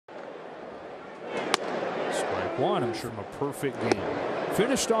strike one. I'm sure from a perfect game.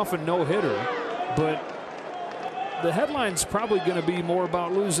 Finished off a no-hitter, but the headline's probably going to be more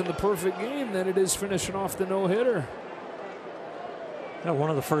about losing the perfect game than it is finishing off the no-hitter. Now, one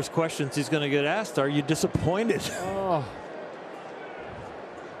of the first questions he's going to get asked, are you disappointed? Oh.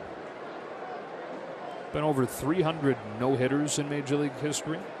 Been over 300 no-hitters in Major League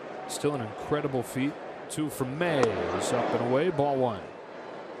history. Still an incredible feat. 2 from May is up and away. Ball 1.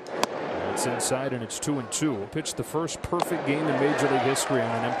 It's inside and it's 2-2. Pitched the first perfect game in Major League history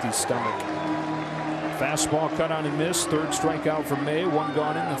on an empty stomach. Fastball cut on and missed. 3rd strikeout from May. 1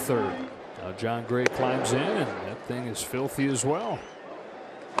 gone in the 3rd. Now John Gray climbs in and that thing is filthy as well.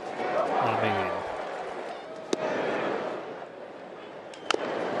 I mean,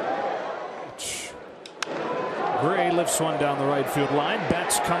 Gray lifts one down the right field line.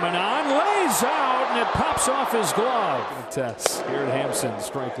 Betts coming on, lays out, and it pops off his glove. Tess here at Hampson,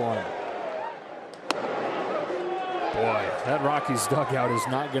 strike 1. Boy, that Rockies dugout is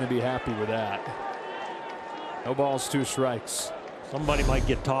not going to be happy with that. No balls, 2 strikes. Somebody might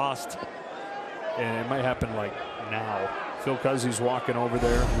get tossed. And it might happen like now. Phil Cuzzi's walking over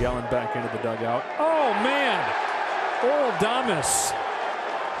there, yelling back into the dugout. Oh, man! Oral Damas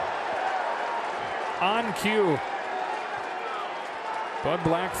on cue. Bud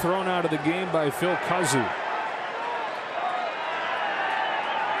Black thrown out of the game by Phil Cuzzi.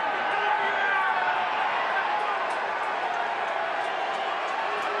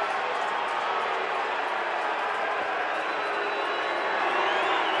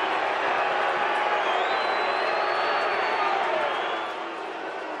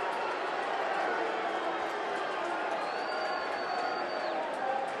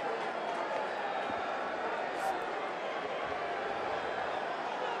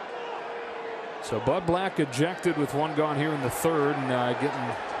 So Bud Black ejected with 1 gone here in the 3rd, and getting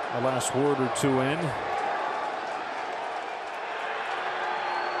a last word or 2 in.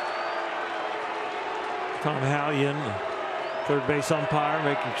 Tom Hallion, 3rd base umpire,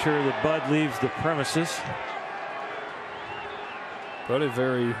 making sure that Bud leaves the premises. But a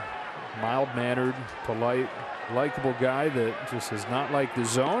very mild-mannered, polite, likable guy that just has not liked the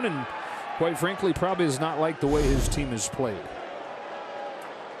zone, and quite frankly probably has not liked the way his team has played.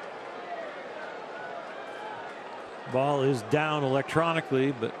 Ball is down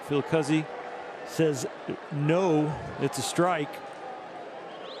electronically, but Phil Cuzzi says no, it's a strike.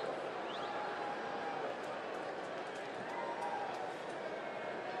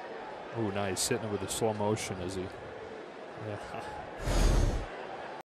 Oh, nice, hitting it with a slow motion as he. Yeah.